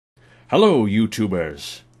Hello,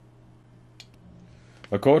 YouTubers!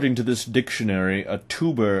 According to this dictionary, a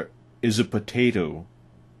tuber is a potato.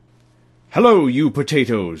 Hello, you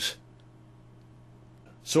potatoes!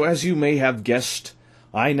 So as you may have guessed,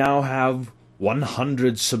 I now have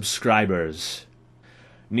 100 subscribers.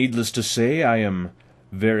 Needless to say, I am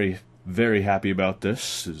very, very happy about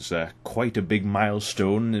this. It's quite a big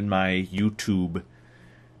milestone in my YouTube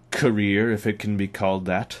career, if it can be called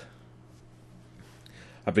that.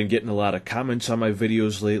 I've been getting a lot of comments on my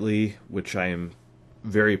videos lately, which I am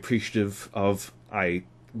very appreciative of. I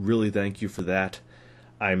really thank you for that.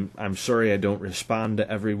 I'm sorry I don't respond to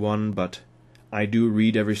everyone, but I do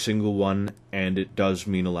read every single one, and it does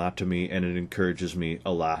mean a lot to me, and it encourages me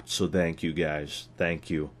a lot, so thank you guys.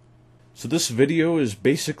 Thank you. So this video is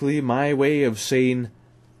basically my way of saying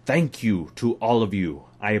thank you to all of you.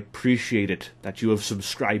 I appreciate it that you have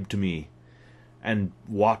subscribed to me and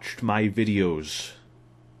watched my videos.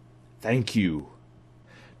 Thank you.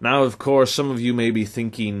 Now, of course, some of you may be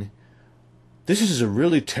thinking, this is a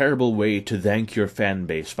really terrible way to thank your fan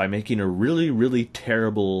base by making a really, really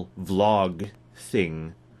terrible vlog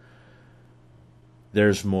thing.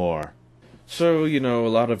 There's more. So, a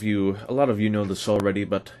lot of you know this already,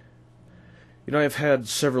 but, I've had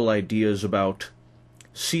several ideas about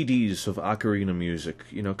CDs of ocarina music,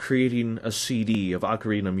 creating a CD of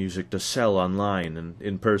ocarina music to sell online and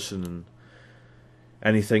in person and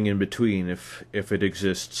anything in between if it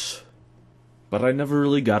exists. But I never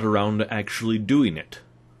really got around to actually doing it.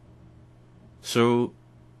 So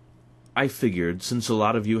I figured, since a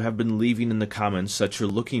lot of you have been leaving in the comments that you're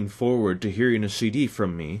looking forward to hearing a CD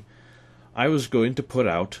from me, I was going to put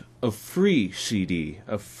out a free CD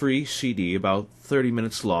about 30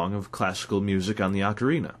 minutes long of classical music on the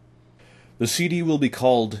ocarina. The CD will be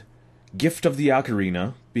called Gift of the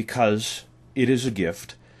Ocarina because it is a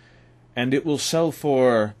gift, and it will sell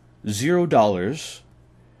for $0,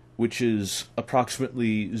 which is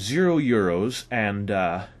approximately €0, and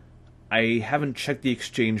I haven't checked the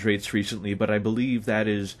exchange rates recently, but I believe that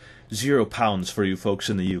is £0 for you folks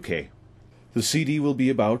in the UK. The CD will be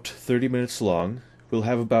about 30 minutes long, will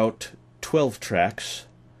have about 12 tracks,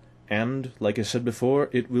 and, like I said before,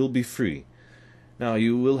 it will be free. Now,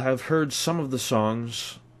 you will have heard some of the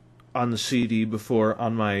songs on the CD before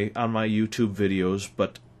on my YouTube videos,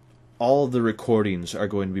 but all of the recordings are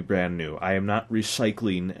going to be brand new. I am not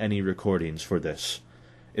recycling any recordings for this.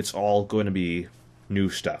 It's all going to be new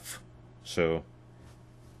stuff. So,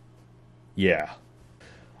 yeah.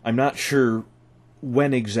 I'm not sure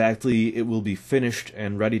when exactly it will be finished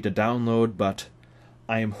and ready to download, but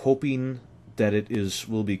I am hoping that it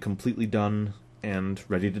will be completely done and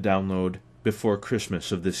ready to download before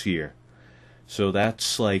Christmas of this year. So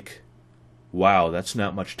that's like, wow, that's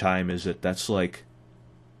not much time, is it? That's like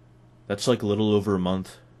a little over a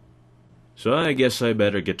month. So I guess I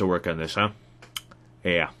better get to work on this, huh?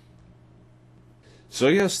 Yeah. So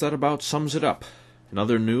yes, that about sums it up. In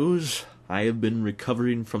other news, I have been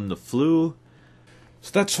recovering from the flu,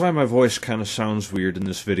 so that's why my voice kind of sounds weird in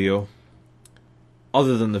this video.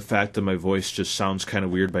 Other than the fact that my voice just sounds kind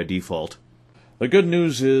of weird by default. The good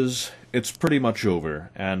news is, it's pretty much over,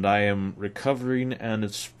 and I am recovering, and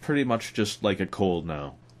it's pretty much just like a cold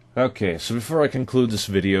now. Okay, so before I conclude this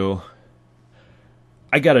video,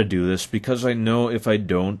 I gotta do this, because I know if I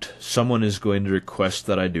don't, someone is going to request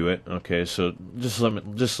that I do it. Okay, so just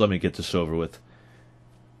let me get this over with.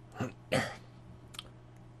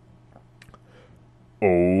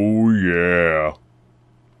 Oh yeah.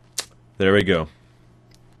 There we go.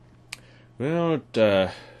 Well,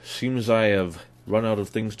 it seems I have run out of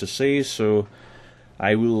things to say, so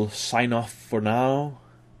I will sign off for now,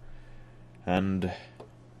 and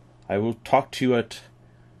I will talk to you at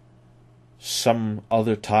some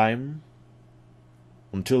other time.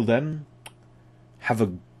 Until then, have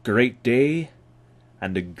a great day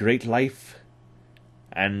and a great life,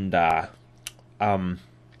 and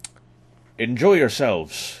enjoy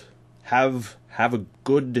yourselves. Have a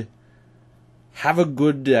good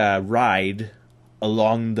ride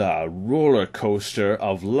along the roller coaster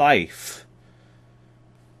of life.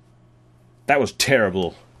 That was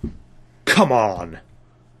terrible. Come on.